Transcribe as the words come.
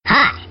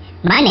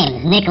My name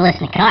is Nicholas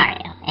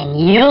Nicario,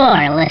 and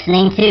you're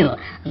listening to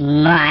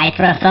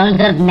Microphones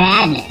of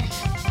Madness.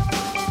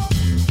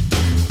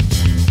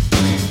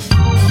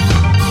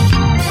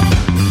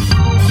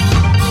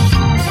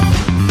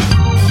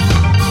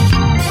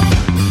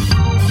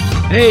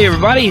 Hey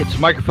everybody, it's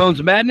Microphones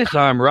of Madness.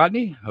 I'm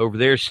Rodney. Over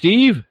there,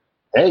 Steve.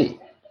 Hey.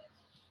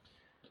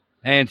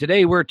 And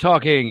today we're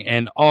talking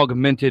An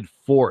Augmented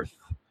Fourth,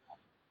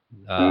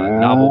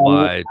 novel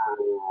by...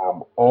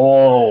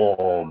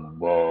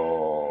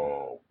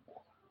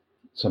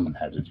 Someone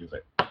had to do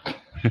that.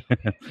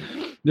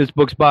 This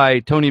book's by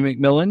Tony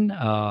McMillan.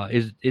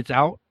 It's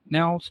out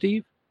now,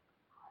 Steve?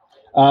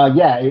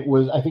 Yeah, it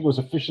was. I think it was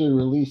officially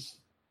released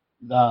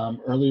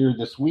earlier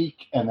this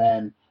week, and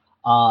then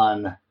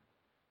on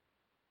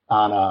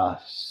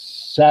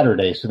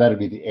Saturday, so that'll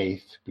be the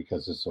 8th,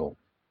 because this will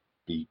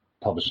be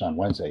published on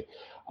Wednesday.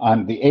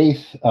 On the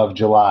 8th of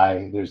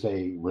July, there's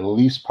a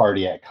release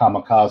party at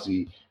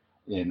Kamikaze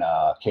in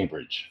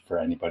Cambridge for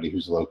anybody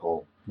who's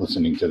local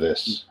listening to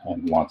this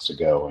and wants to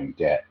go and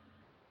get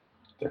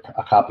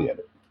a copy of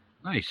it.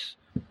 Nice.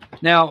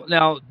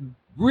 Now,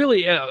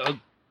 really, a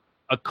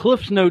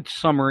Cliff's Notes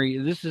summary.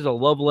 This is a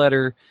love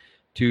letter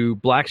to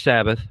Black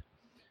Sabbath,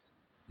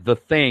 The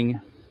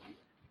Thing,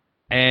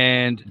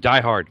 and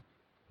Die Hard.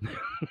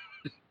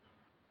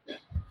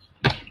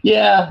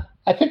 Yeah,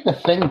 I think the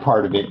Thing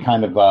part of it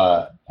kind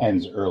of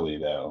ends early,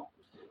 though.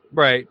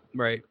 Right.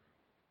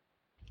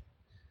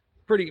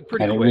 Pretty. And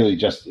quick. it really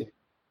just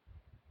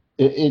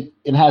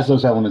it has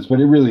those elements,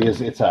 but it really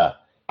is. It's a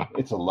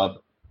love.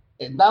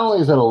 Not only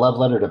is it a love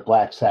letter to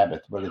Black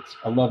Sabbath, but it's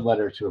a love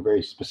letter to a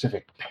very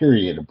specific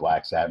period of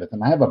Black Sabbath.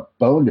 And I have a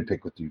bone to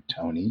pick with you,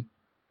 Tony.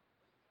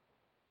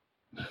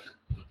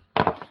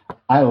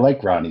 I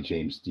like Ronnie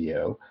James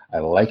Dio. I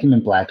like him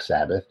in Black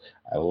Sabbath.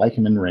 I like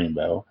him in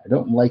Rainbow. I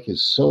don't like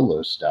his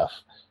solo stuff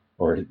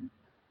or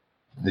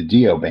the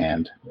Dio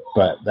band,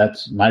 but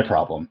that's my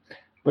problem.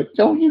 But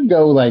don't you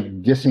go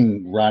like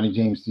dissing Ronnie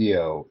James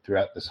Dio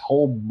throughout this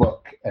whole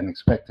book and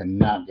expect to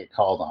not get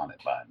called on it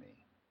by me.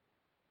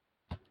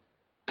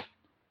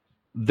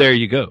 There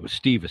you go.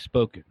 Steve has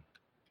spoken.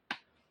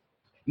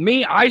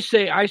 Me, I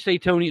say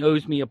Tony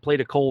owes me a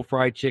plate of cold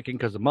fried chicken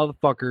because the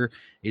motherfucker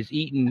is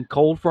eating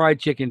cold fried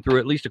chicken through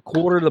at least a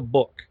quarter of the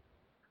book.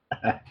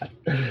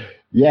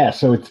 Yeah,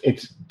 so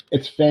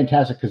it's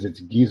fantastic because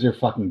it's Geezer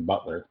fucking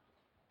Butler,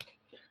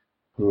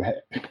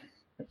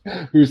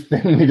 who's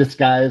thinly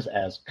disguised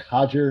as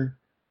Codger.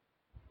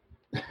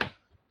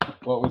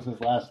 What was his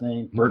last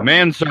name? Burton.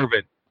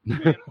 Manservant.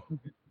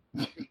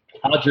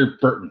 Codger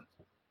Burton.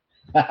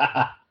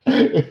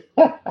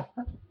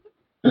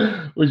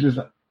 Which is,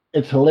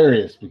 it's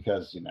hilarious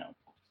because,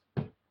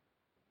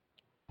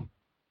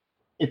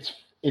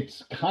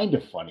 it's kind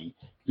of funny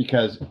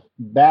because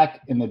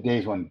back in the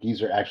days when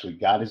Geezer actually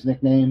got his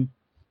nickname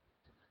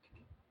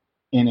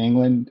in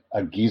England,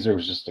 a geezer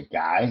was just a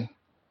guy.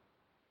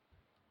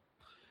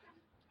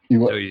 It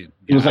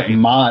was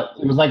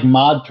like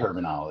mod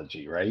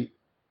terminology, right?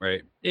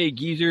 Right. Hey,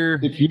 geezer.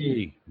 If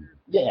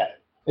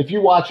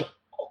you watch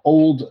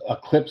old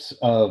clips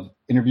of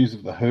interviews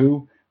of the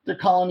Who, they're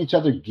calling each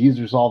other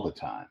geezers all the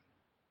time.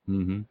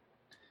 Mm-hmm.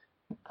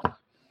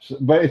 So,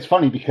 but it's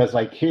funny because,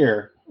 like,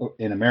 here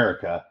in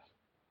America,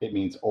 it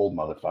means old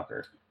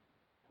motherfucker.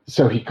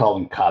 So he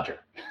called him Codger.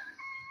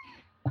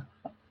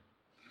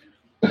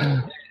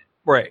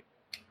 Right.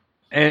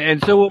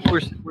 And so what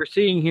we're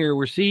seeing here,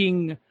 we're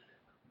seeing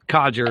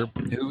Codger,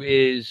 who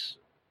is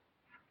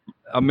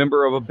a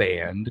member of a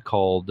band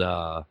called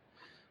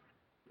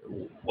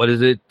what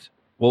is it?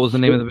 What was the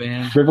name of the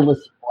band?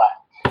 Frivolous Black.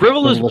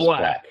 Frivolous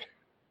Black.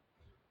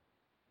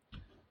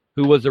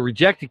 Who was a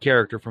rejected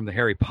character from the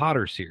Harry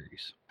Potter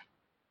series.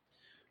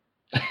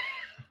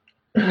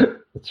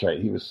 That's right.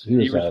 He was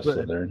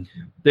Slytherin.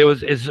 There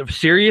was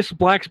Sirius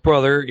Black's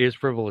brother is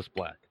Frivolous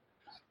Black.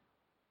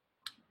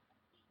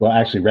 Well,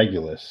 actually,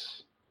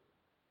 Regulus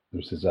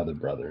was his other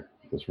brother.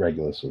 Because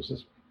Regulus was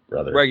his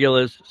brother.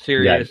 Regulus,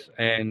 Sirius,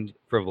 and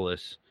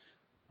Frivolous.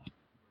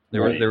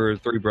 There were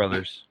three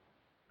brothers.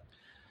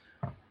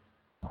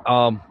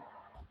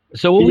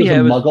 So what we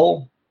have is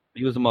Muggle.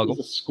 He was a Muggle. He was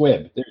a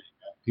squib. There you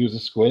go. He was a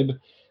squib.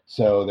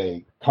 So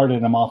they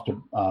carted him off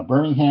to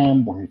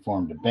Birmingham, where he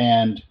formed a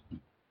band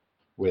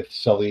with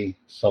Sully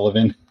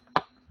Sullivan.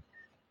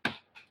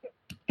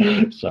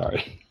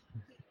 Sorry.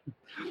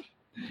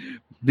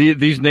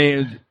 These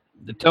names,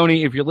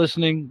 Tony, if you're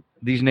listening,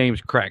 these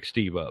names crack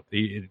Steve up.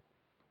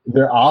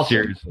 They're awesome.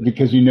 Seriously.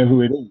 Because you know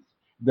who it is.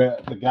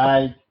 The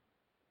guy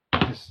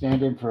to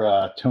stand in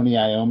for Tony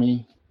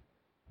Iommi.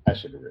 I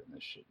should have written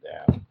this shit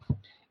down.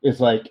 It's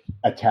like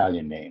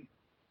Italian name.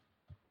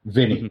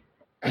 Vinny.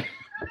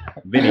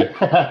 Vinny.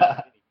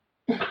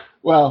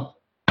 Well,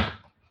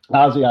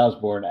 Ozzy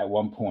Osbourne at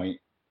one point,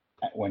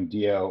 when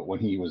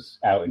he was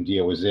out and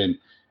Dio was in,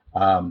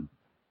 and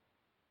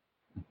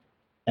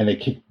they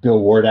kicked Bill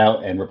Ward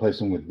out and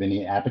replaced him with Vinny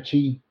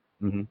Appice.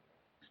 Mm-hmm.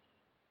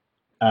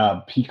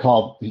 He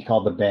called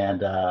the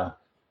band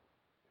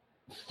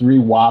Three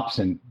Wops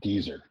and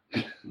Geezer.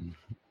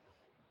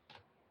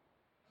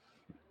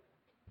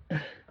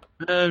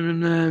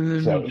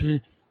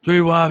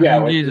 Three wives Yeah,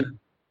 and like, Jesus.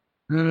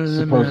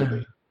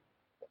 supposedly.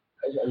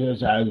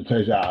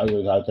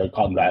 To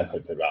come back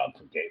with the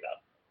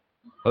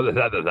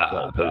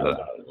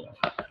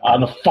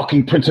I'm the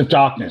fucking Prince of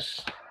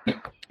Darkness.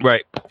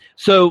 Right.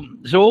 So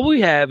what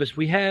we have is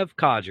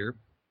Codger,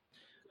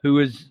 who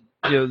is,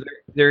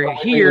 they're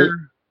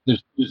here.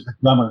 There's the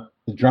drummer.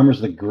 The drummer's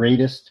the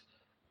greatest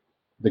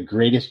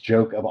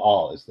joke of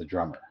all is the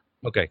drummer.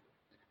 Okay.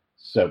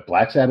 So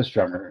Black Sabbath's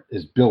drummer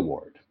is Bill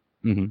Ward,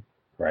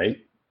 right?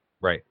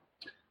 Right.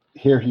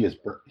 Here he's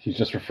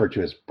just referred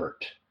to as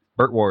Bert.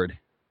 Burt Ward.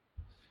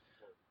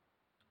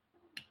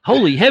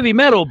 Holy heavy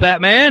metal,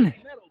 Batman!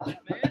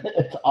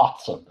 It's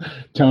awesome,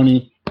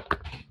 Tony.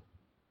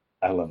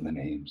 I love the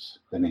names.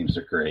 The names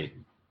are great.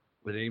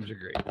 The names are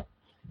great.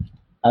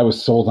 I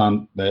was sold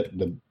on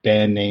the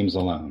band names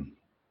alone.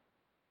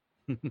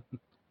 All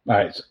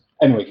right. So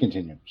anyway,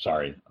 continue.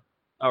 Sorry.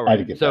 All right. I had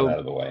to get that out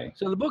of the way.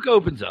 So the book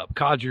opens up.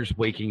 Codger's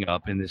waking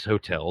up in this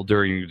hotel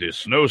during the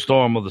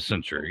snowstorm of the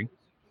century.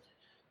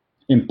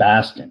 In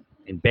Baston.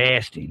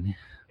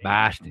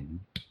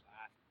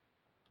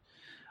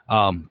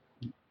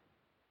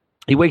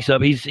 He wakes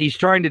up. He's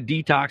trying to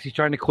detox. He's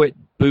trying to quit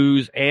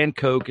booze and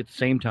coke at the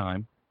same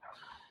time.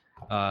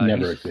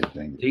 Never a good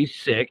thing. He's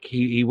sick.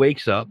 He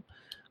wakes up.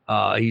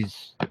 He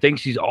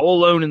thinks he's all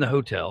alone in the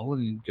hotel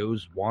and he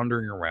goes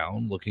wandering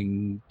around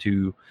looking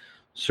to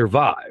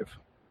survive.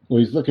 Well,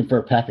 he's looking for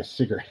a pack of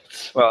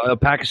cigarettes. Well, a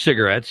pack of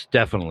cigarettes,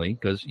 definitely,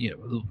 because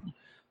the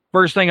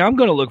first thing I'm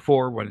going to look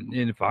for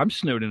if I'm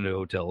snowed in a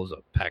hotel is a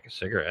pack of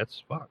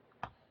cigarettes. Fuck.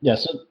 Yeah.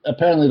 So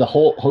apparently the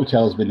whole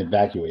hotel has been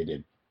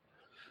evacuated,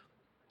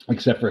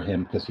 except for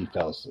him because he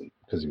fell asleep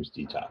because he was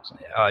detoxing.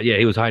 Yeah,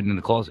 he was hiding in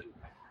the closet.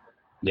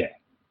 Yeah.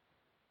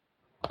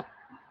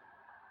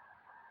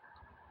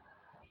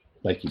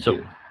 Like you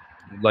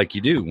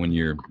do when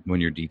you're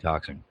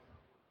detoxing.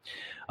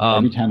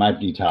 Every time I've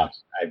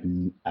detoxed,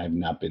 I've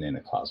not been in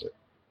a closet.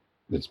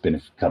 It's been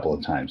a couple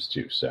of times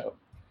too. So,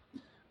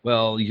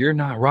 well, you're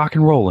not rock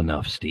and roll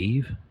enough,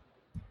 Steve.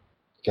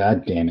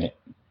 God damn it!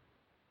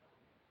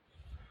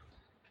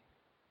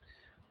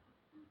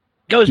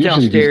 Goes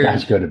Usually downstairs. These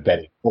guys go to bed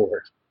at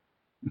 4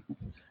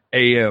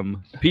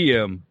 a.m.,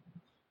 p.m.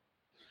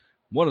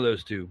 One of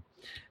those two.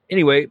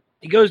 Anyway,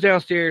 he goes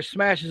downstairs,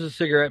 smashes a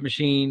cigarette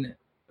machine,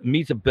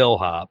 meets a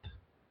bellhop.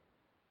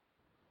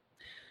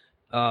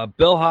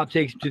 Bellhop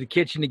takes him to the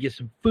kitchen to get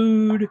some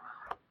food.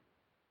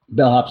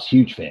 Bellhop's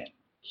huge fan.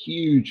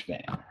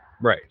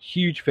 Right,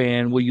 huge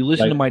fan. Will you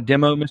listen to my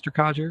demo, Mr.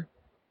 Codger?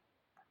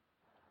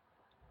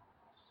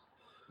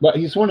 But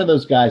he's one of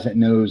those guys that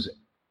knows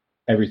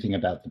everything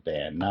about the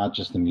band, not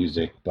just the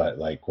music, but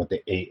like what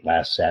they ate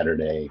last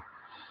Saturday.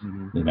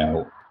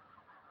 Mm-hmm.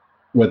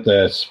 What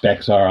the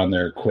specs are on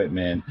their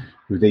equipment,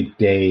 who they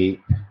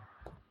date.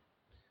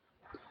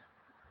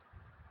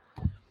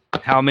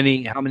 How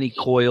many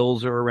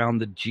coils are around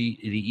the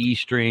E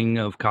string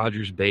of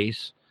Codger's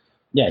bass?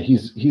 Yeah,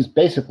 he's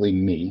basically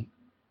me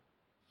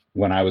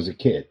when I was a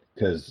kid,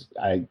 because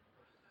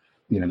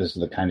this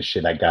is the kind of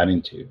shit I got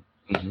into.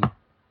 Mm-hmm.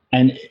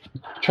 And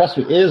trust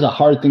me, it is a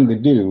hard thing to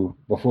do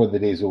before the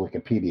days of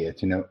Wikipedia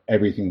to know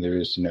everything there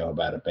is to know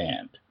about a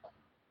band.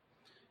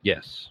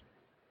 Yes.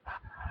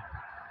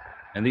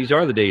 And these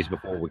are the days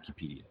before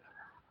Wikipedia.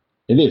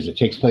 It is. It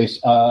takes place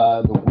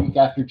the week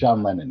after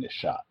John Lennon is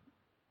shot.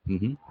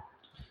 Mm-hmm.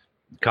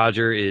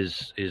 Codger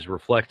is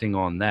reflecting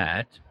on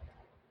that.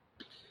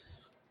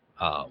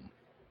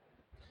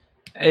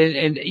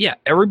 And yeah,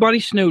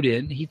 everybody's snowed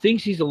in. He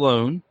thinks he's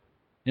alone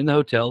in the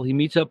hotel. He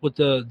meets up with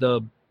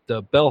the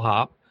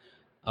bellhop.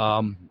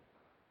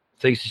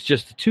 Thinks it's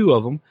just the two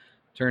of them.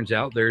 Turns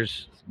out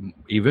there's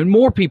even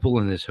more people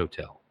in this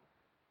hotel.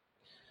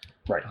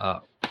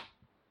 Right.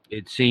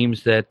 It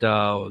seems that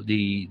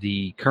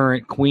the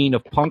current queen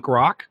of punk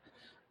rock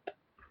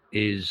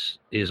is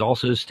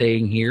also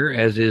staying here,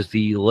 as is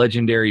the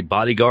legendary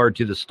bodyguard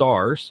to the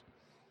stars.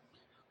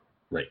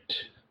 Right.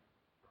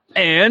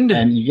 And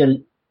you get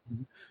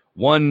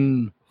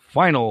one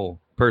final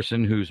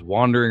person who's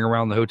wandering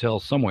around the hotel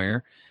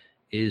somewhere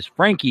is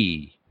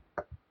Frankie,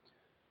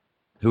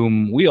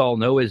 whom we all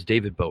know as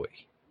David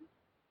Bowie.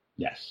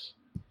 Yes.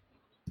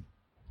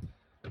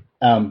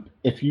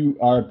 If you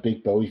are a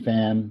big Bowie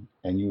fan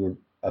and you were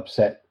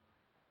upset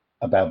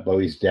about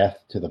Bowie's death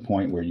to the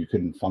point where you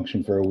couldn't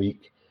function for a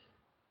week,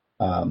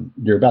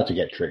 you're about to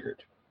get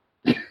triggered.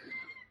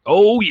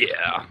 Oh,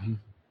 yeah.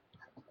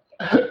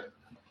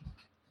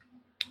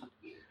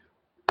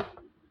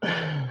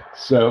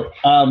 So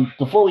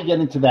before we get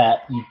into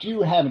that, you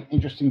do have an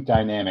interesting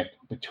dynamic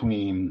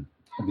between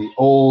the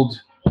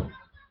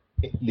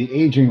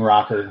aging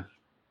rocker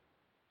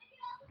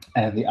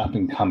and the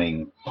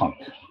up-and-coming punk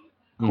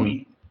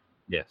queen.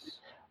 Yes.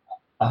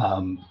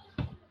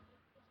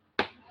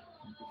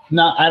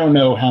 Now, I don't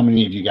know how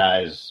many of you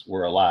guys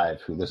were alive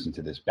who listened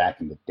to this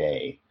back in the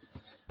day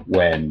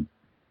when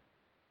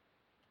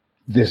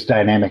this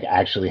dynamic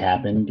actually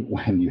happened,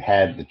 when you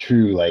had the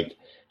true, like,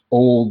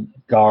 old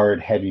guard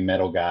heavy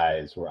metal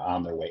guys were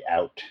on their way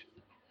out.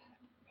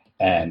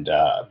 And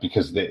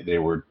because they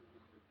were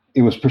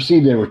it was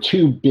perceived they were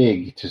too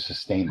big to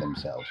sustain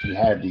themselves. You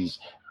had these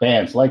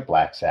bands like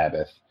Black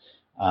Sabbath,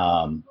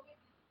 like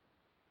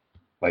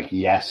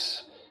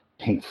Yes,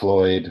 Pink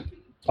Floyd,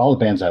 all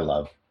the bands I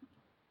love,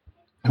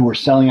 who were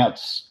selling out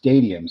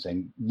stadiums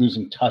and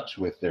losing touch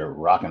with their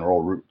rock and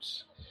roll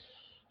roots.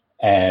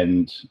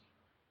 And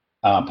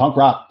punk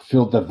rock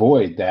filled the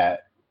void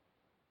that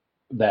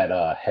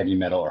heavy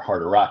metal or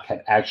harder rock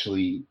had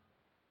actually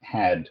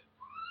had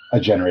a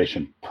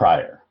generation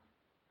prior.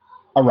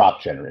 A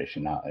rock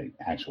generation, not an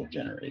actual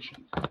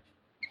generation.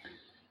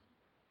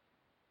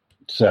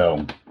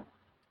 So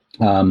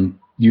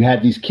you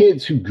had these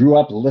kids who grew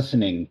up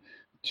listening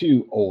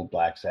to old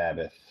Black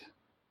Sabbath,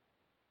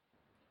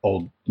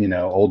 old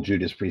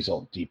Judas Priest,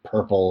 old Deep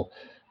Purple,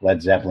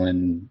 Led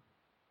Zeppelin,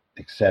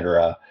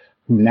 etc.,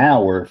 who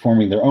now were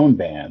forming their own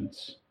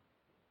bands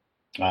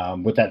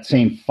with that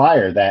same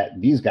fire that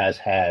these guys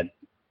had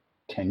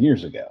 10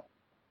 years ago.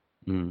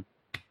 Mm.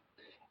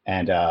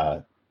 And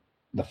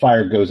the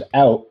fire goes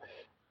out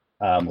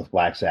with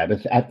Black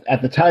Sabbath.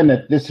 At the time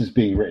that this is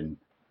being written,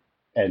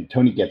 and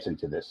Tony gets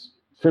into this,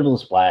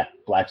 Frivolous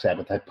Black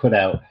Sabbath had put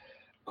out,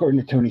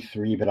 according to Tony,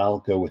 3, but I'll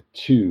go with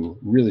 2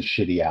 really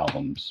shitty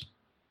albums.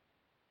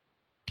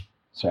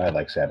 Sorry, I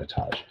like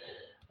Sabotage.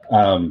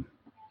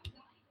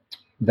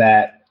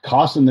 That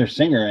cost them their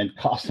singer and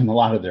cost them a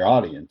lot of their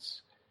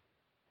audience.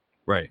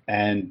 Right.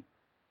 And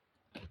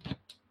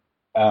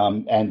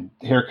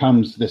here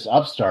comes this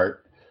upstart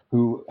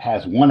who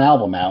has one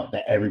album out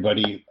that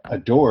everybody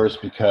adores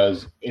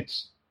because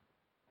it's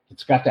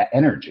got that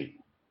energy.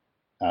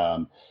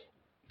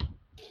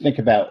 Think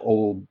about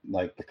old,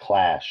 like The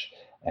Clash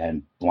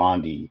and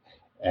Blondie,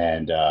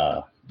 and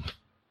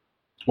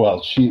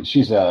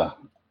she's an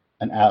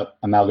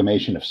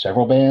amalgamation of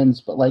several bands,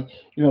 but like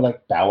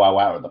Bow Wow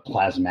Wow or the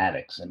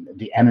Plasmatics, and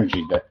the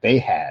energy that they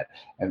had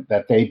and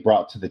that they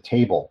brought to the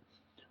table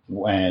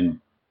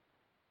when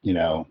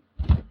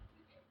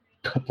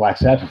Black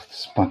Sabbath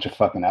is a bunch of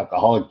fucking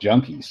alcoholic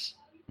junkies.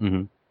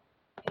 Mm-hmm.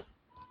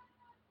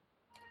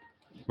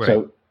 Right.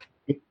 So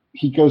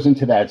he goes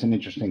into that. It's an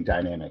interesting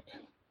dynamic.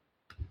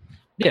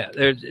 Yeah,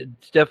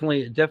 it's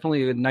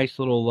definitely a nice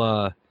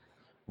little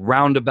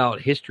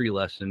roundabout history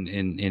lesson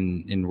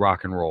in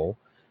rock and roll.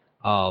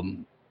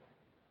 And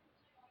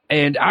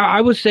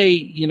I would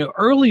say,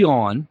 early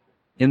on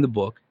in the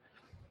book,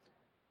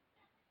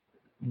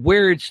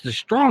 where it's the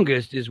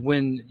strongest is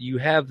when you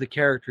have the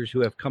characters who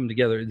have come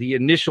together. The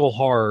initial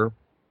horror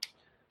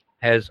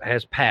has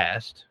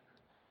passed,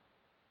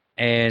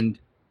 and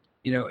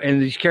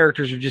these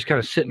characters are just kind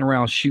of sitting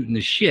around shooting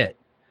the shit.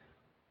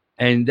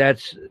 And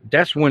that's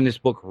when this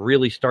book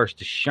really starts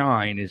to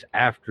shine, is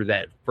after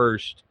that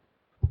first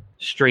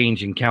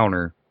strange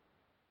encounter.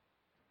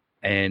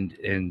 And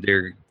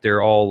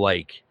they're all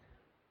like,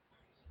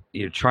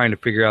 trying to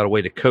figure out a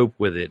way to cope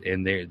with it,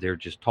 and they're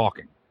just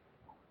talking.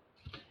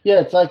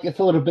 Yeah, it's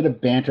a little bit of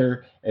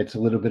banter. It's a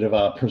little bit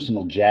of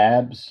personal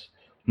jabs,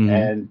 mm-hmm.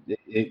 and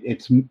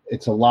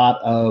it's a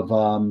lot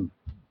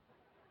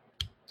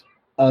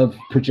of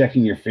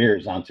projecting your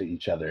fears onto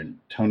each other. And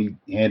Tony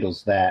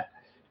handles that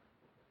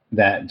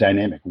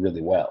dynamic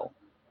really well.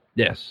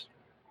 Yes.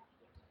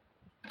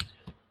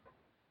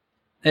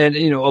 And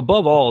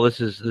above all, this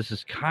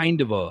is kind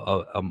of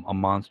a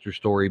monster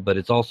story, but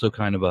it's also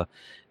kind of a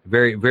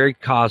very, very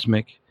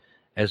cosmic,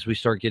 as we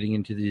start getting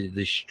into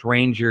the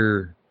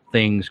stranger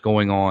things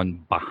going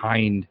on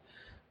behind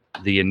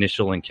the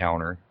initial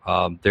encounter.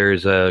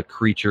 There's a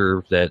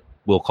creature that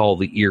we'll call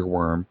the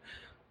earworm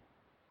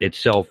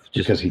itself,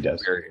 just because he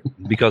does.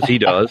 Because he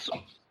does.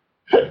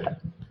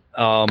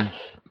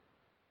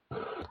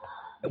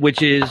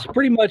 Which is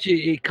pretty much,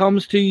 it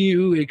comes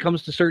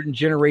to certain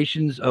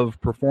generations of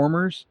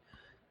performers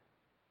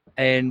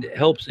and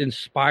helps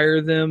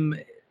inspire them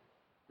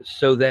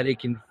so that it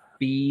can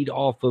feed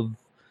off of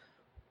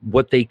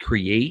what they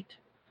create.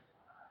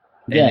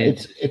 Yeah,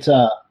 it's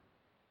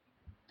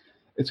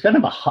kind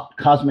of a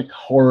cosmic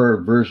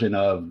horror version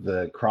of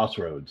the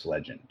Crossroads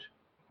legend.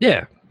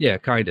 Yeah,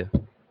 kind of.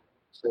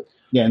 So,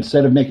 yeah,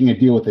 instead of making a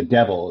deal with the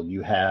devil,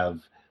 you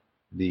have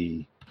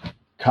the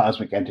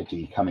cosmic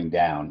entity coming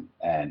down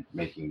and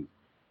making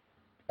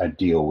a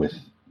deal with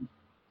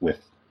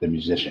the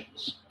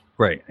musicians.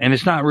 Right. And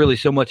it's not really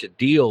so much a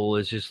deal,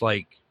 it's just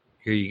like,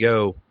 here you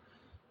go,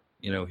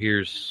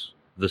 here's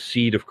the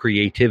seed of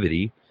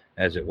creativity,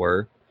 as it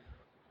were.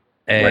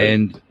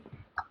 And right.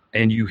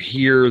 And you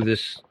hear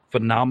this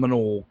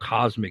phenomenal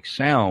cosmic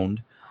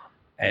sound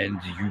and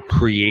you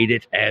create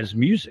it as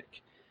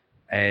music.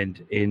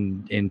 And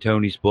in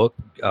Tony's book,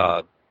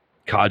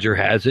 Codger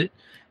has it.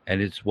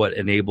 And it's what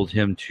enabled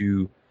him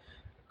to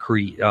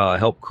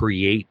help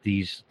create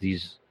these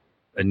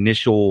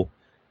initial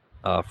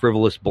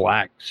Frivolous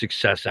Black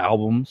success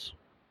albums,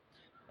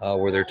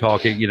 where they're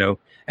talking,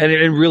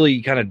 and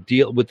really kind of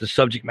deal with the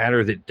subject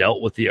matter that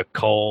dealt with the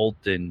occult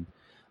and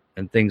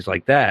things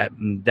like that.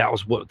 And that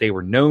was what they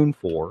were known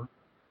for.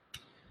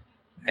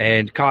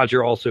 And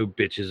Codger also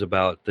bitches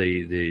about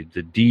the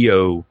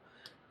Dio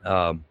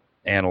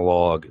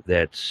analog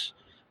that's,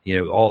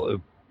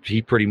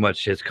 he pretty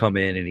much has come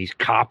in and he's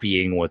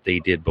copying what they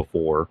did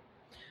before,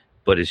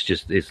 but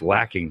it's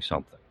lacking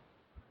something.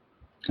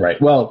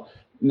 Right. Well,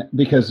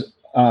 because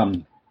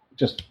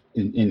just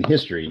in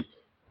history,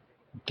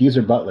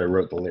 Geezer Butler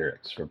wrote the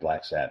lyrics for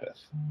Black Sabbath.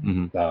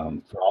 Mm-hmm.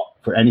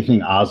 For anything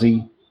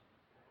Ozzy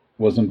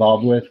was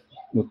involved with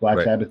Black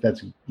Right. Sabbath,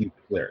 that's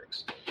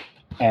lyrics.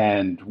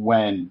 And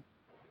when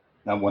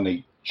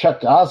they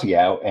chucked Ozzy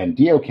out and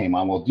Dio came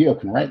on, well, Dio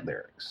can write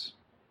lyrics.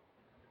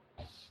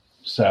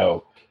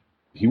 So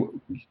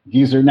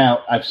Geezer,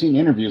 now I've seen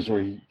interviews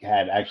where he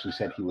had actually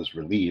said he was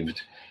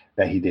relieved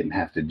that he didn't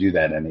have to do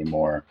that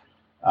anymore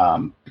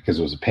because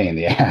it was a pain in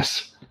the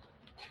ass.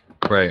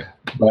 Right.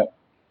 But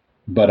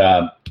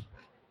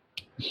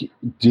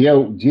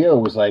Dio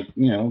was like,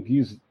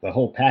 he's the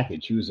whole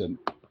package. He was a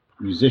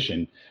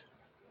musician.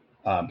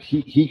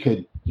 He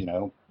could,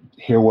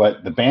 hear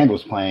what the band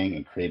was playing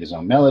and create his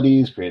own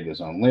melodies, create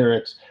his own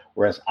lyrics.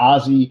 Whereas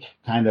Ozzy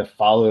kind of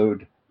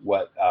followed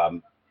what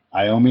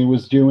Iommi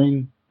was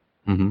doing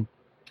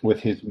with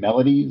his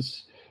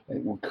melodies,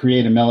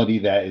 create a melody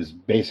that is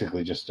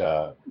basically just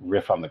a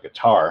riff on the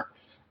guitar.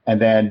 And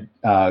then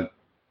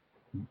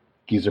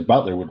Geezer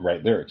Butler would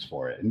write lyrics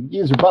for it. And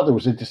Geezer Butler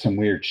was into some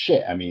weird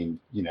shit. I mean,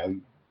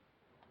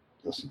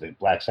 listen to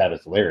Black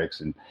Sabbath's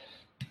lyrics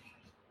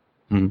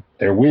and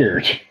they're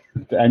weird.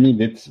 I mean,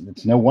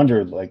 it's no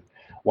wonder like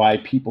why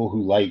people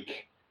who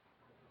like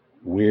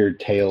weird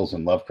tales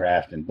and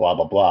Lovecraft and blah,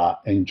 blah, blah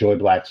enjoy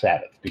Black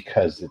Sabbath,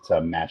 because it's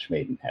a match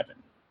made in heaven.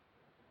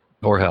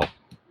 Or hell.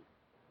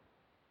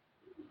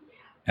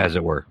 As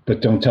it were.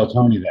 But don't tell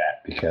Tony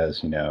that,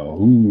 because, you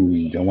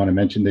don't want to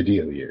mention the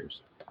Dio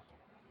years.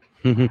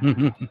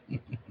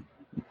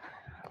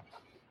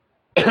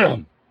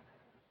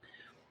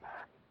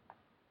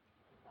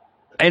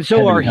 And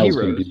so our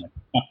heroes. Be my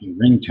fucking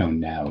ringtone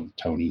now,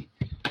 Tony.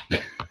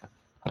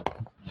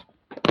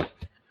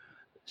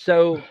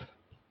 So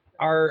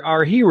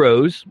our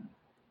heroes,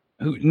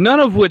 who none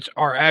of which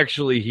are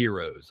actually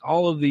heroes.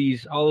 All of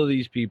these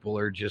people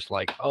are just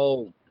like,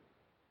 oh,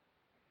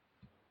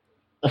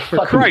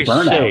 for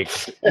Christ's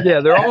sake. Yeah,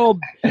 they're all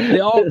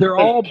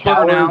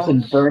cowards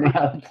and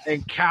burnouts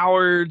and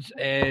cowards,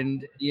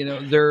 and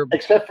they're,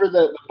 except for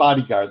the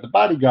bodyguard. The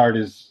bodyguard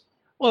is,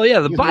 well, yeah,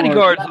 the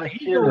bodyguard's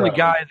he's the only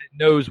guy that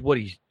knows what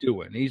he's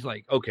doing. He's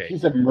like, okay,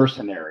 he's a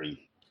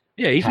mercenary.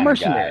 Yeah, he's a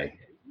mercenary.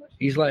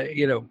 He's like,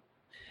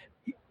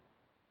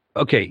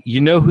 okay,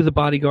 you know who the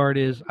bodyguard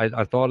is?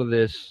 I thought of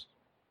this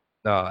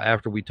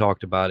after we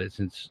talked about it,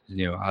 since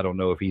I don't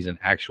know if he's an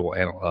actual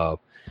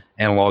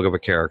analog of a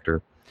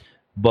character.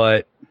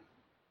 But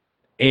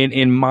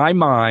in my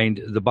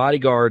mind, the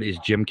bodyguard is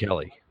Jim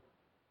Kelly.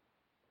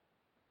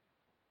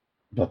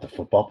 But the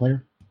football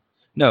player?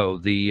 No,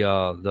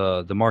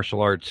 the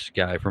martial arts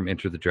guy from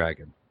Enter the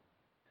Dragon.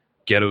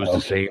 Ghetto's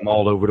the same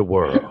all over the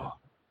world.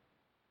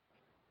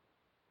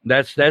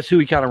 That's who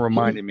he kind of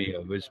reminded me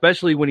of,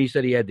 especially when he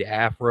said he had the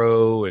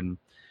afro and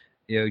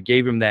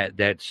gave him that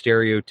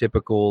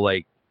stereotypical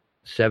like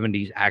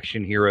 70s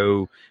action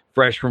hero,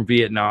 fresh from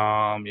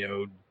Vietnam,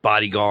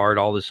 bodyguard,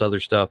 all this other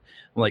stuff.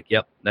 I'm like,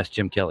 yep, that's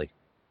Jim Kelly.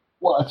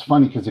 Well, it's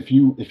funny because if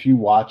you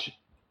watch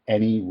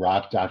any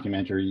rock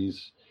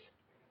documentaries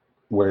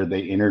where they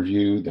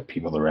interview the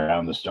people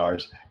around the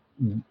stars,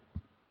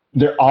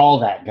 they're all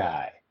that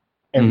guy.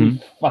 Every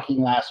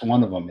fucking last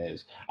one of them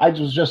is. I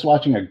was just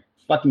watching a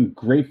fucking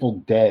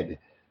Grateful Dead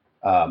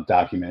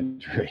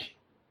documentary,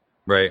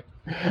 right?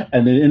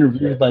 And they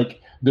interviewed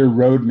like their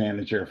road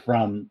manager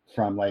from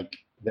like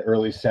the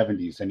early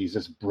 70s, and he's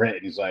this Brit,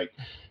 and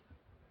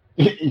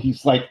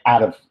he's like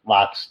out of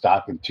lock,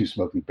 stock, and two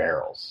smoking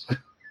barrels.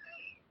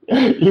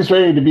 He's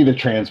ready to be the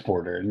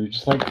transporter, and you're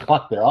just like,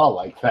 fuck, they're all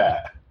like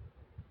that.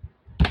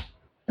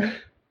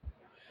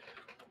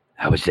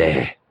 I was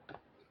there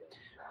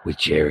with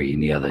Jerry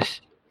and the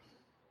others.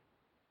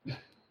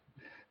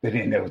 They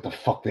didn't know what the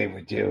fuck they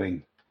were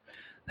doing.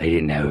 They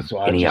didn't have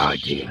any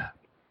idea.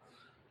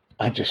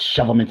 I just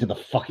shove them into the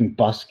fucking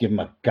bus, give them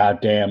a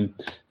goddamn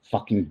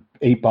fucking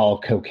 8-ball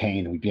of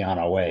cocaine, and we'd be on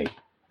our way.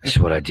 That's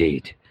what I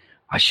did.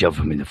 I shoved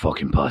him in the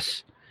fucking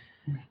bus.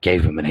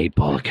 Gave him an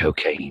 8-ball of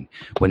cocaine.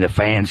 When the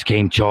fans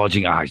came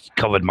charging, I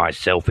covered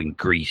myself in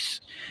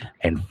grease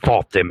and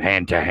fought them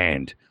hand to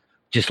hand,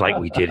 just like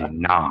we did in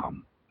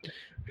Nam.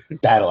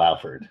 Battle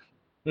Alfred.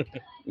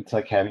 It's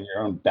like having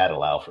your own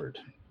Battle Alfred.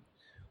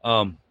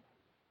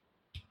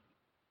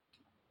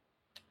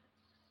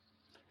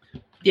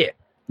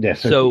 Yeah,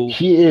 so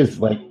he is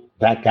like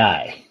that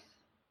guy.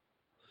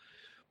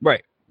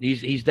 Right.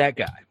 He's that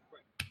guy.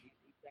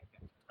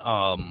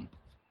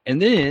 And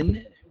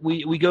then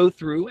we go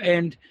through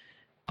and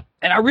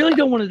I really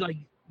don't want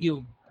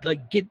to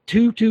get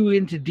too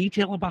into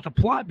detail about the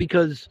plot,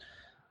 because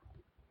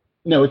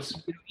it's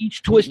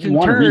each twist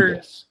and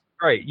turn.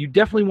 Right. You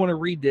definitely want to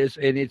read this,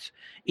 and it's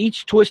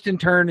each twist and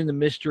turn in the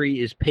mystery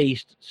is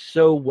paced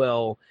so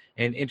well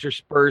and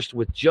interspersed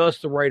with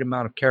just the right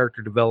amount of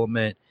character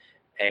development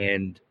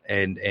and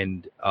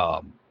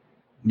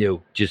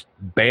just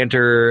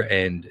banter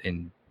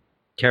and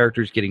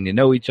characters getting to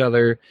know each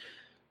other.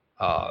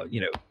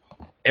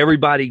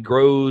 everybody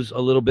grows a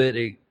little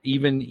bit.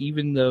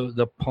 Even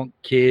the punk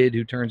kid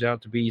who turns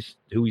out to be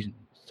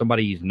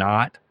somebody he's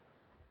not.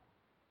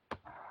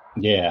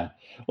 Yeah.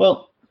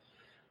 Well,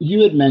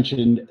 you had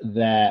mentioned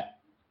that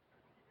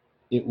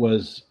it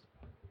was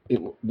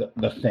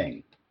the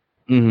Thing.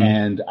 Mm-hmm.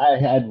 And I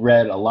had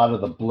read a lot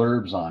of the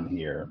blurbs on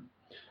here.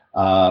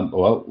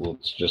 Well,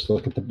 let's just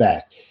look at the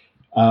back.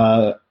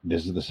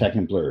 This is the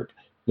second blurb.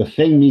 The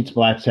Thing meets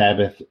Black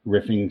Sabbath,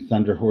 riffing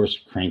Thunder Horse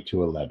cranked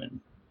to 11.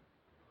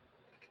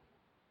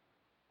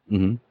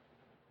 Mm-hmm.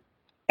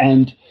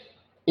 And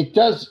it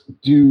does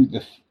do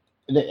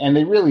and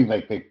they really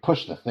they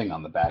push the Thing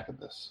on the back of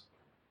this.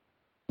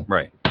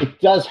 Right.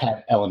 It does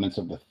have elements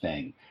of the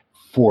Thing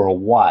for a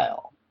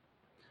while.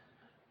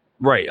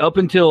 Right. Up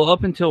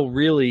until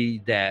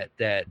really that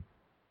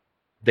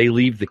they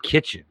leave the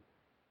kitchen.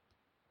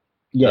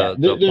 Yeah.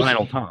 The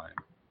final time.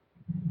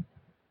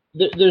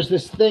 There's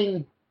this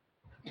thing,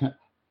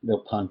 no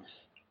pun,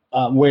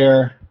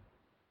 where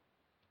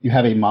you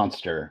have a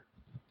monster,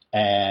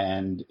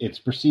 and it's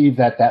perceived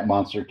that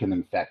monster can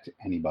infect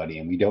anybody,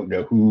 and we don't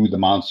know who the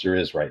monster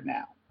is right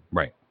now.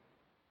 Right.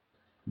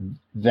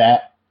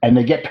 And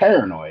they get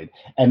paranoid,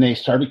 and they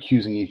start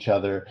accusing each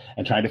other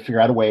and trying to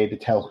figure out a way to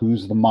tell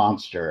who's the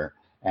monster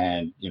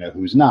and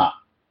who's not.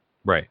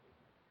 Right.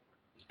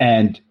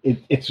 And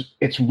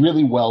it's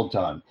really well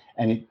done,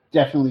 and it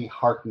definitely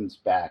harkens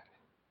back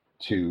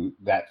to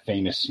that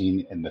famous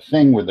scene in The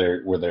Thing where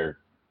they're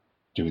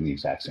doing the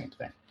exact same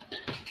thing.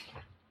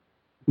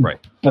 Right.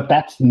 But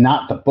that's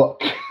not the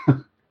book.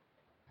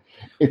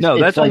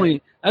 That's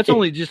only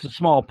just a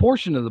small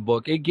portion of the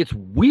book. It gets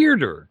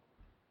weirder.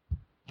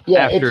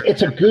 Yeah,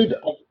 it's a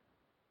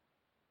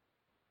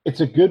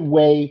good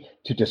way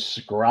to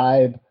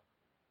describe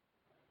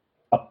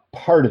a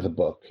part of the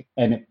book,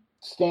 and it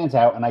stands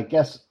out. And I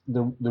guess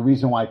the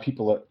reason why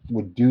people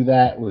would do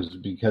that was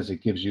because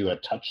it gives you a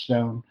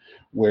touchstone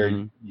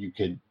where you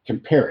could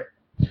compare it.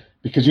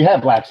 Because you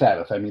have Black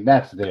Sabbath. I mean,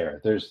 that's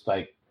there. There's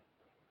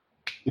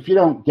if you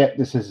don't get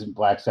this isn't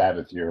Black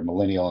Sabbath, you're a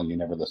millennial and you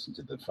never listened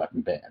to the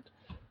fucking band.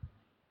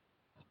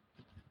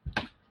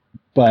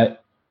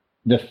 But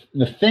the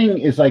Thing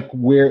is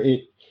where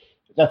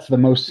that's the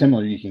most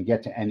similar you can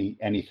get to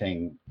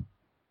anything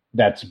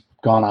that's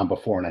gone on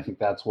before, and I think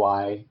that's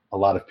why a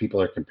lot of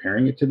people are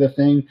comparing it to The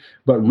Thing.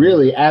 But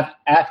really,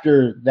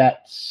 after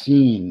that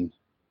scene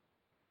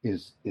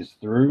is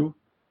through,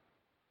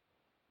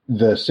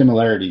 the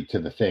similarity to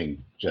The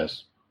Thing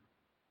just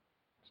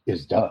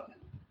is done.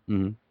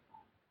 Mm-hmm.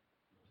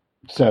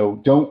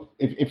 So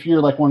if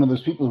you're one of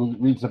those people who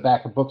reads the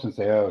back of books and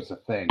say, "Oh, it's a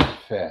Thing,"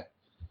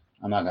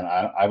 I'm not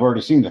gonna. I've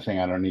already seen The Thing.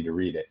 I don't need to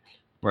read it.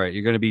 Right,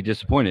 you're going to be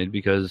disappointed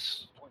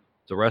because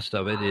the rest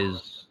of it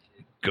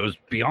goes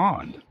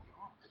beyond.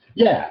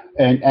 Yeah,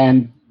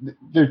 and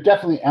there are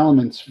definitely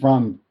elements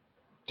from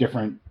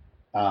different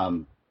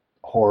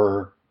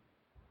horror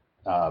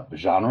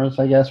genres,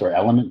 I guess, or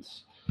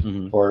elements,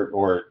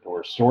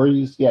 or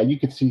stories. Yeah, you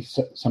could see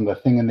some of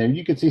the Thing in there.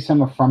 You could see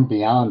some of From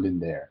Beyond in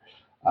there.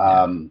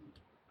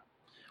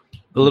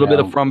 A little bit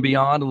of From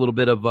Beyond, a little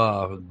bit of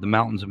The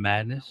Mountains of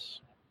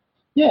Madness.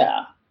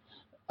 Yeah.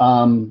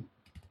 A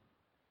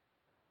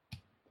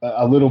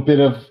little bit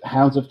of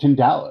Hounds of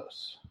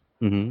Tindalos.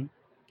 Mm-hmm.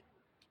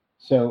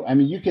 So, I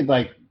mean, you could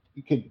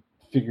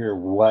figure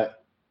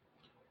what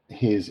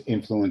his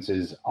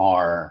influences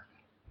are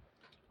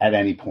at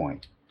any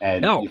point.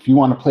 And if you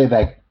want to play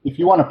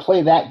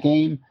that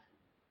game,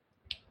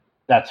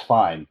 that's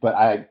fine.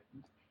 But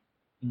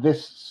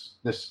this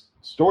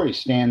story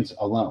stands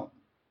alone.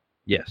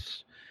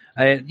 Yes.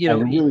 It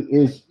really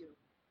is.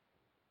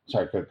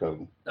 Sorry,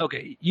 go.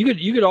 Okay,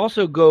 you could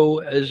also go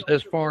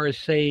as far as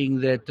saying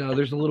that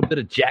there's a little bit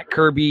of Jack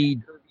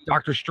Kirby,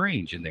 Doctor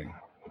Strange in there.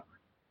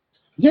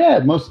 Yeah,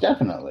 most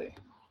definitely.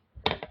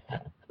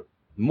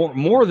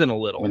 More than a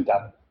little. When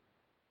Doctor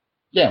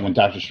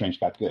Strange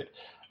got good.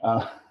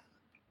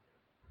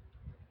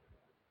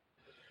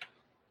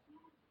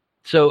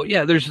 So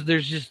yeah, there's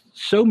just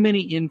so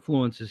many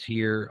influences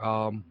here.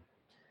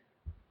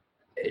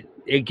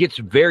 It gets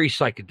very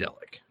psychedelic.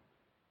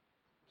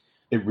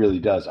 It really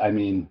does. I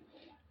mean,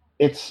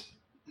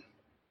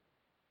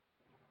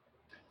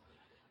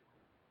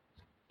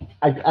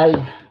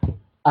 I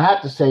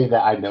have to say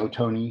that I know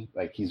Tony.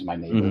 He's my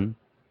neighbor.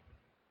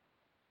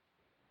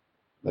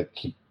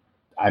 Mm-hmm.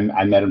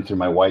 I met him through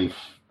my wife.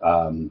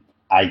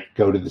 I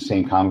go to the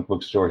same comic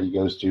book store he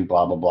goes to.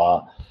 Blah blah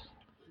blah.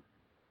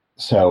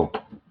 So,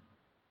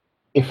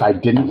 if I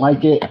didn't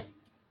like it,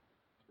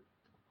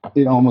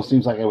 it almost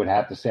seems like I would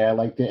have to say I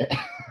liked it,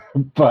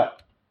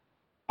 but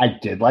I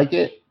did like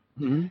it.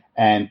 Mm-hmm.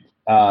 And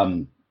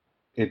I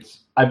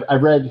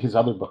read his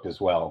other book as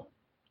well,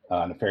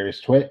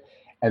 Nefarious Twit,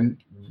 and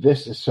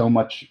this is so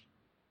much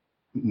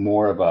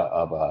more of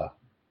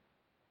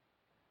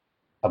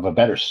a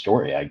better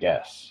story, I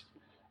guess,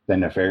 than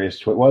Nefarious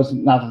Twit was.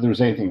 Not that there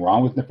was anything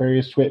wrong with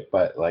Nefarious Twit,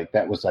 but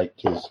that was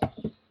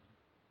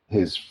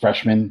his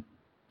freshman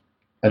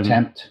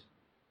attempt,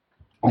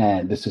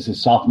 and this is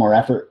his sophomore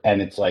effort,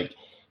 and it's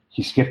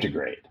he skipped a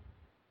grade.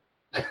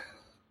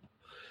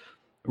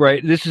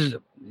 Right. This is.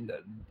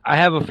 I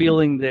have a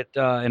feeling that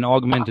an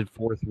augmented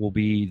fourth will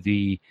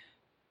be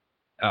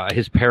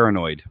his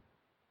Paranoid.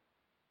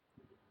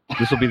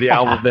 This will be the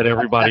album that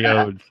everybody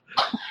owns.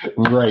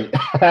 Right.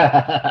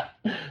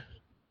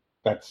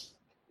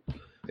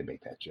 They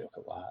make that joke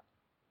a lot.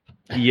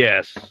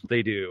 Yes,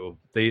 they do.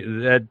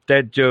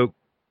 That joke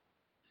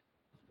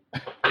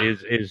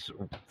is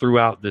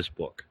throughout this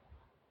book.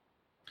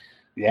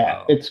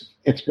 Yeah, it's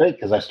great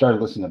because I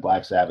started listening to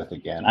Black Sabbath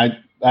again. I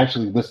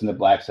actually listened to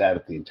Black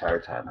Sabbath the entire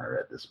time I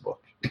read this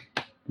book.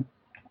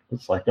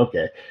 It's like,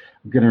 okay,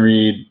 I'm going to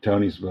read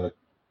Tony's book.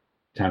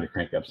 Time to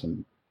crank up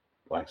some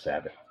Black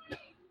Sabbath.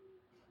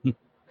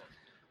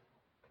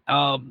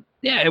 Yeah,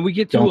 and we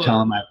get to Don't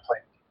tell him I play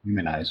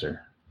Humanizer.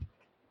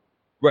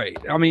 Right.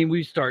 I mean,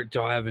 we start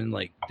to having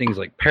like things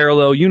like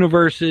parallel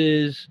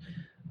universes.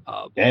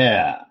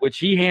 Which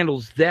he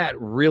handles that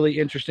really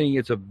interesting.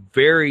 It's a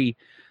very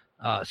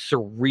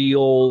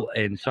surreal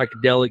and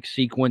psychedelic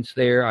sequence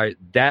there.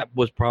 That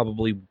was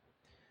probably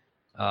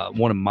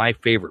one of my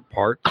favorite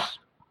parts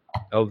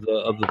of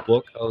the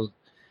book.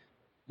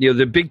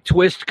 The big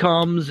twist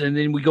comes, and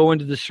then we go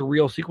into the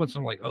surreal sequence.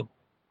 I'm like, oh,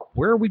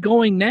 where are we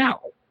going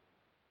now?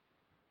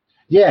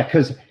 Yeah,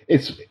 because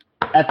it's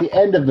at the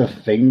end of the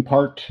Thing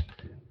part,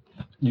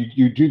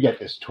 you do get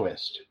this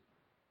twist.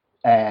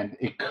 And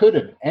it could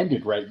have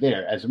ended right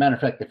there. As a matter of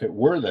fact, if it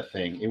were the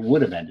Thing, it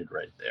would have ended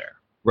right there.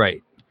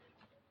 Right.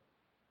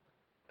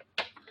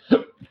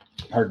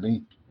 Pardon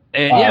me.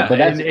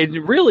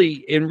 And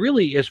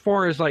really, as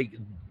far as like,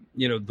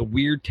 the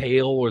weird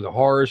tale or the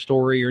horror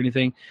story or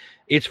anything,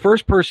 it's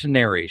first person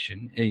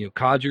narration. And,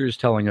 Codger is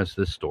telling us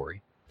this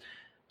story.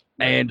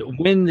 And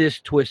when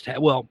this twist,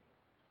 we'll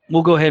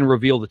go ahead and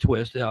reveal the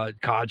twist.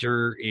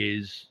 Codger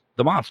is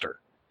the monster.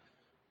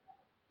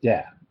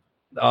 Yeah.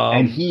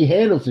 And he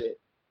handles it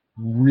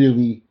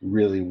really,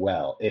 really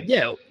well.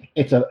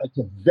 It's a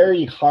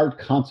very hard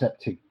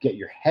concept to get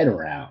your head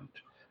around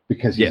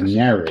because he's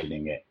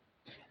narrating it.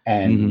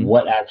 And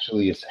what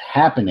actually is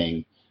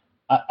happening,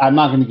 I'm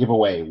not going to give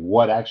away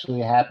what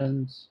actually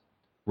happens.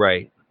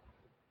 Right.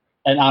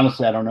 And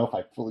honestly, I don't know if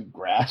I fully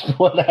grasp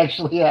what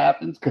actually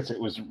happens because it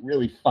was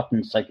really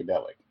fucking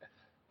psychedelic.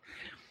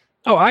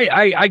 Oh,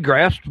 I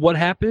grasped what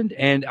happened,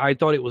 and I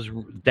thought it was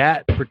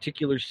that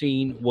particular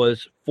scene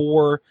was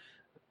for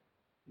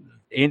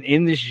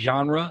in this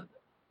genre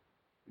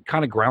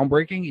kind of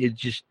groundbreaking. It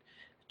just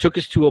took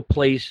us to a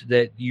place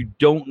that you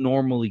don't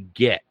normally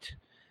get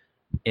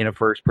in a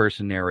first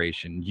person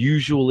narration.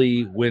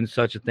 Usually when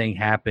such a thing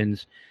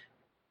happens,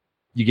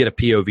 you get a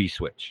POV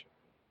switch.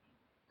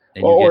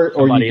 And you get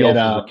somebody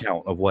else's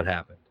account of what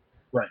happened.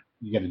 Right.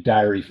 You get a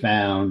diary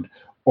found,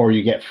 or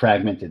you get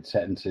fragmented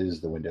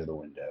sentences, the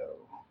window.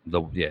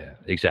 Yeah,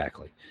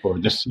 exactly. Or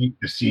the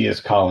sea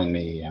is calling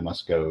me. I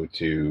must go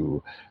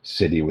to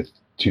city with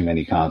too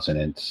many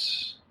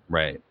consonants.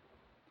 Right.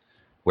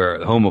 Where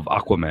the home of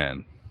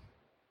Aquaman.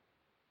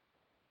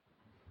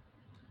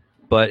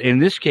 But in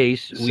this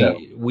case,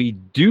 we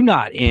do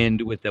not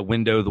end with the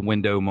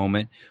window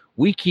moment.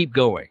 We keep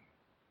going.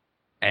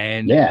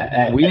 And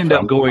we end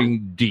up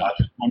going deep.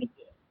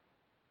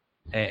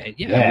 And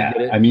we get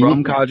it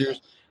from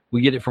Codger's.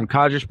 We get it from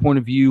Codger's point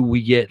of view.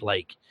 We get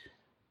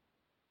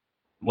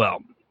we'll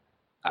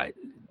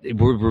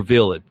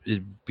reveal it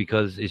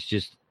because it's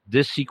just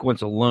this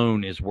sequence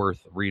alone is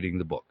worth reading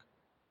the book.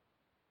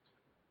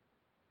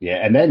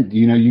 Yeah, and then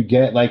you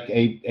get like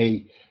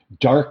a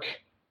dark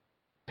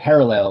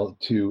parallel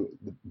to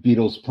the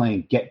Beatles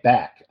playing "Get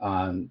Back"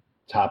 on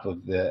top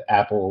of the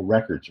Apple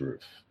Records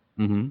roof.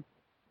 Mm-hmm.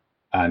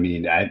 I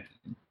mean,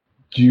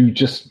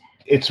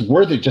 it's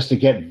worth it just to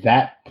get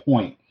that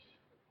point.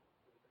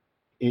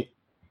 It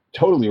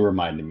totally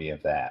reminded me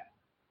of that.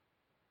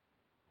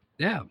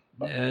 Yeah,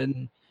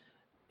 and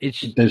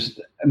there's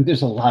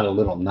a lot of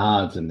little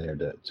nods in there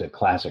to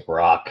classic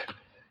rock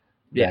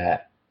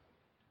that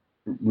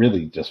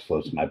really just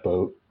floats my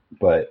boat.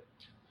 But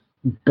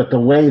the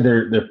way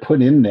they're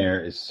put in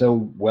there is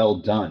so well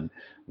done.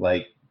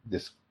 Like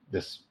this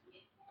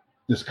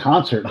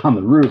concert on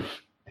the roof,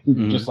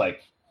 just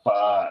like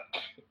fuck.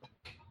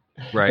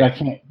 Right. I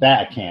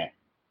can't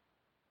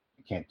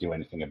do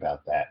anything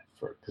about that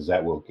because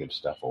that will give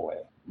stuff away.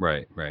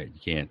 Right. You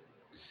can't.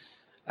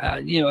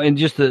 And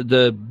just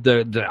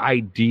the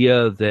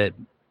idea that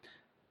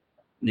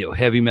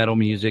heavy metal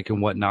music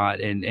and whatnot,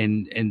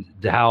 and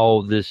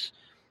how this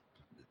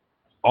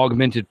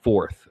augmented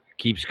fourth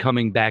keeps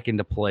coming back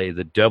into play.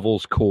 The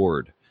devil's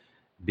chord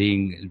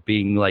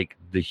being like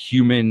the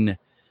human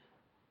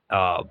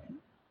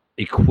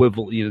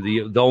equivalent.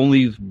 The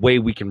only way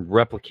we can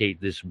replicate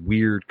this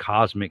weird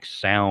cosmic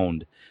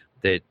sound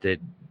that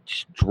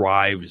just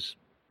drives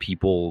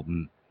people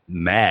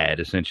mad,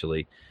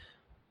 essentially.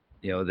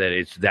 That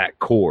it's that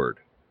chord.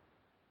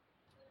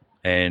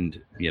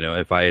 And,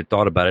 if I had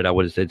thought about it, I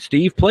would have said,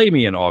 Steve, play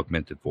me an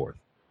augmented fourth.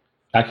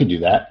 I could do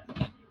that.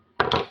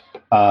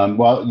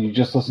 Well, you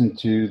just listened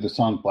to the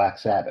song Black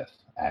Sabbath,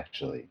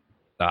 actually.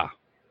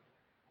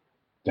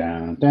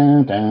 Down,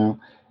 down, down.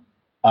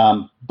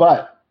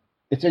 But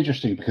it's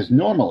interesting because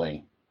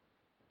normally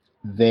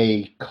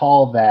they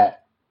call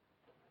that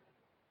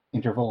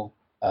interval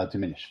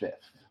diminished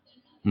fifth.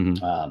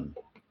 Mhm.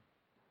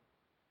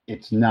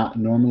 It's not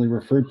normally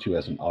referred to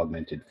as an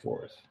augmented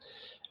fourth.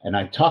 And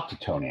I talked to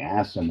Tony. I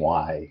asked him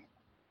why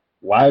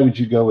would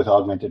you go with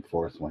augmented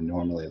fourth when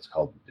normally it's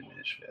called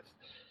diminished fifth?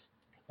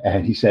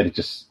 And he said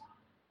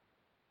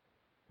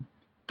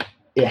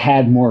it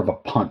had more of a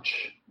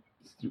punch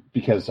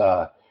because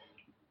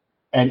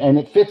and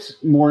it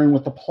fits more in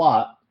with the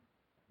plot.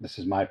 This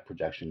is my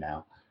projection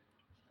now.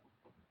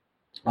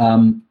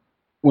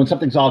 When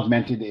something's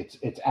augmented,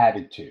 it's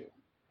added to.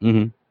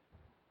 Mm-hmm.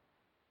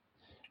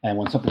 And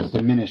when something's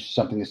diminished,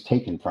 something is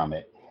taken from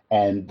it.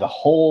 And the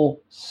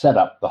whole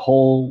setup, the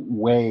whole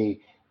way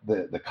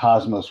the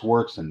cosmos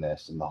works in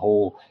this, and the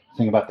whole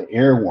thing about the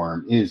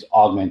airworm is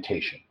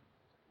augmentation.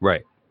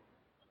 Right.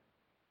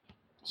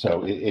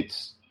 So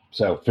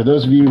so for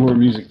those of you who are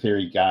music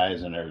theory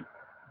guys and are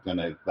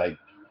gonna like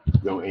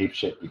go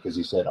apeshit because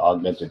he said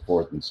augmented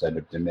fourth instead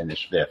of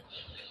diminished fifth,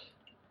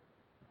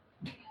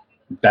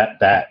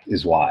 that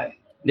is why.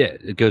 Yeah,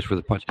 it goes for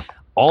the punch.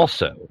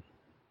 Also,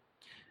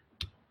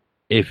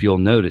 if you'll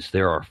notice,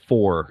 there are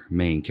 4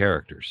 main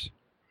characters,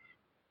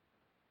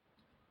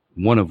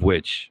 one of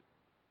which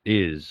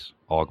is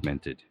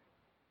augmented.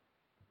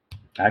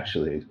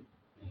 Actually.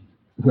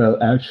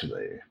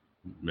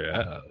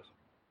 Yeah.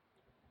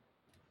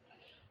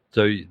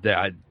 So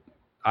that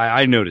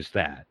I noticed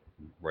that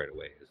right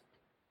away.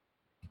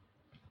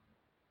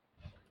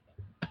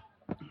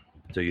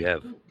 So you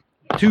have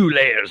 2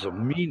 layers of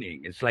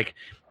meaning. It's like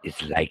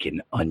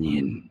an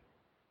onion.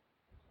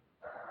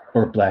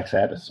 Or Black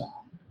Sabbath song.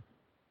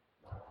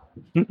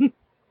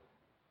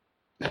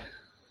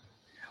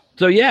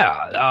 So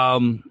yeah,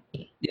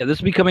 this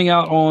will be coming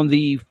out on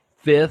the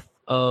 5th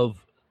of.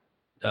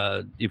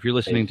 If you're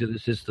listening to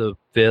this, it's the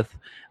 5th.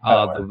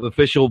 The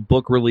official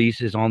book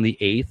release is on the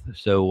 8th.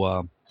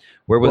 So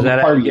where was that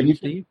at again,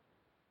 Steve?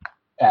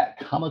 At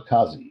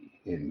Kamikaze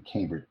in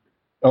Cambridge.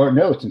 Or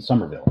no, it's in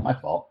Somerville. My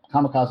fault.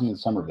 Kamikaze in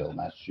Somerville,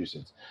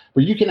 Massachusetts.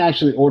 But you can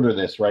actually order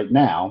this right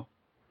now.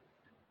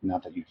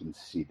 Not that you can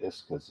see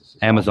this because this is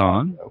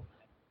Amazon.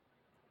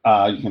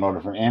 You can order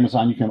from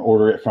Amazon. You can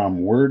order it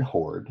from Word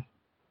Horde.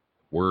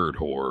 Word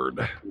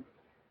Horde,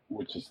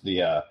 which is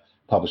the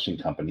publishing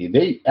company.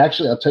 They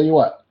actually, I'll tell you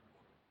what,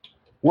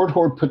 Word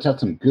Horde puts out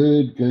some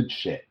good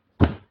shit.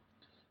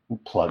 We'll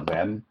plug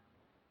them.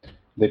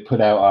 They put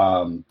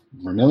out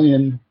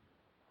Vermilion,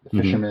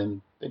 The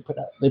Fisherman. They put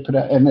out,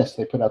 and this.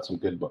 They put out some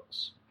good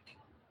books.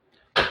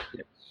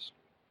 Yes.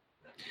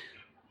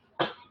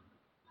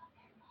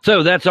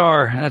 So that's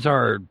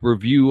our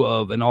review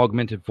of An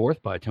Augmented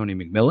Fourth by Tony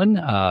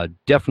McMillan.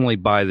 Definitely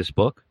buy this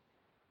book.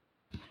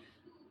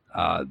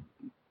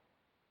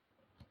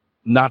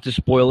 Not to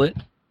spoil it.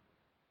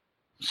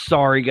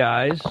 Sorry,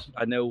 guys.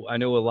 I know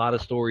a lot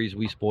of stories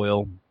we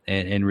spoil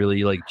and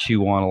really like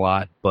chew on a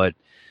lot, but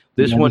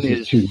this one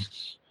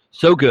is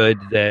so good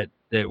that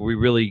we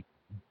really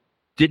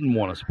didn't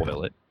want to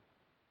spoil it.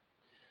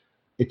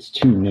 It's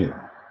too new.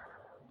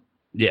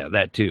 Yeah,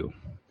 that too.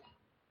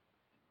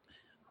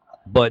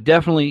 But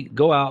definitely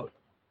go out,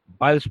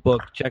 buy this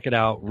book, check it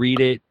out, read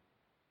it,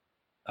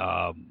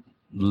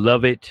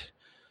 love it,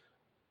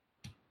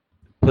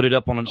 put it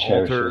up on an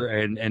altar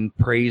and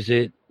praise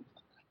it,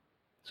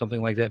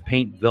 something like that.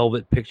 Paint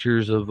velvet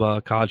pictures of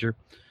Codger.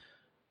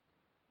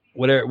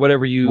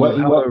 However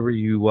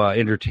you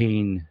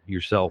entertain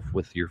yourself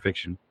with your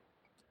fiction.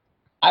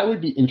 I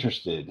would be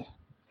interested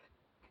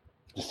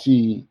to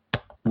see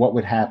what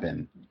would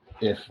happen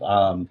if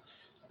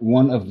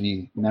one of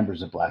the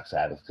members of Black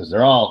Sabbath, because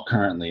they're all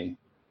currently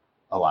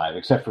alive,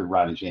 except for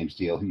Ronnie James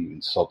Dio, who you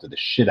insulted the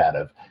shit out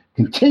of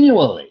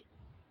continually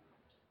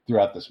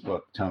throughout this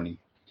book, Tony.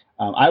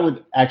 I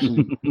would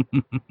actually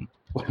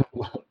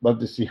love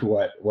to see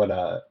what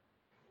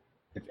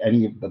if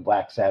any of the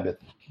Black Sabbath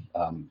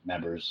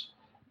members,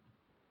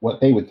 what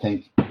they would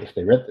think if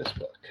they read this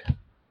book.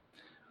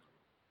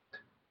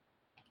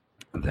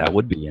 That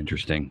would be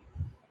interesting.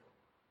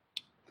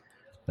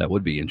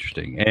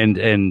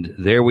 And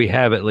there we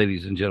have it,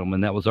 ladies and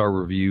gentlemen. That was our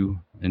review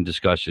and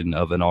discussion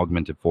of An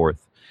Augmented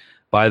Fourth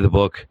by the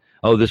book.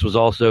 Oh, this was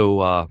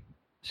also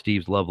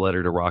Steve's love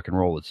letter to rock and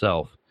roll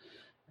itself,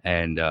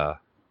 and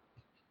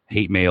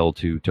hate mail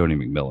to Tony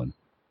McMillan.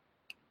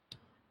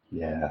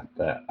 Yeah,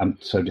 I'm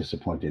so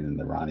disappointed in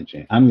the Ronnie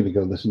James. I'm going to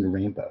go listen to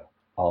Rainbow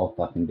all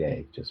fucking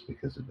day just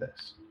because of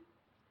this.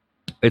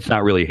 It's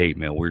not really hate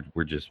mail.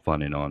 We're just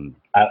funning on.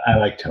 I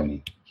like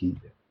Tony.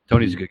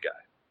 Tony's a good guy.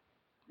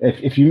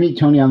 If you meet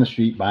Tony on the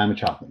street, buy him a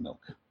chocolate milk.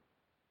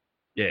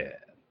 Yeah.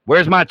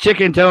 Where's my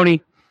chicken,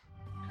 Tony?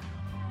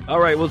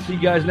 All right, we'll see you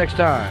guys next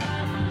time.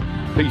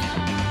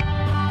 Peace.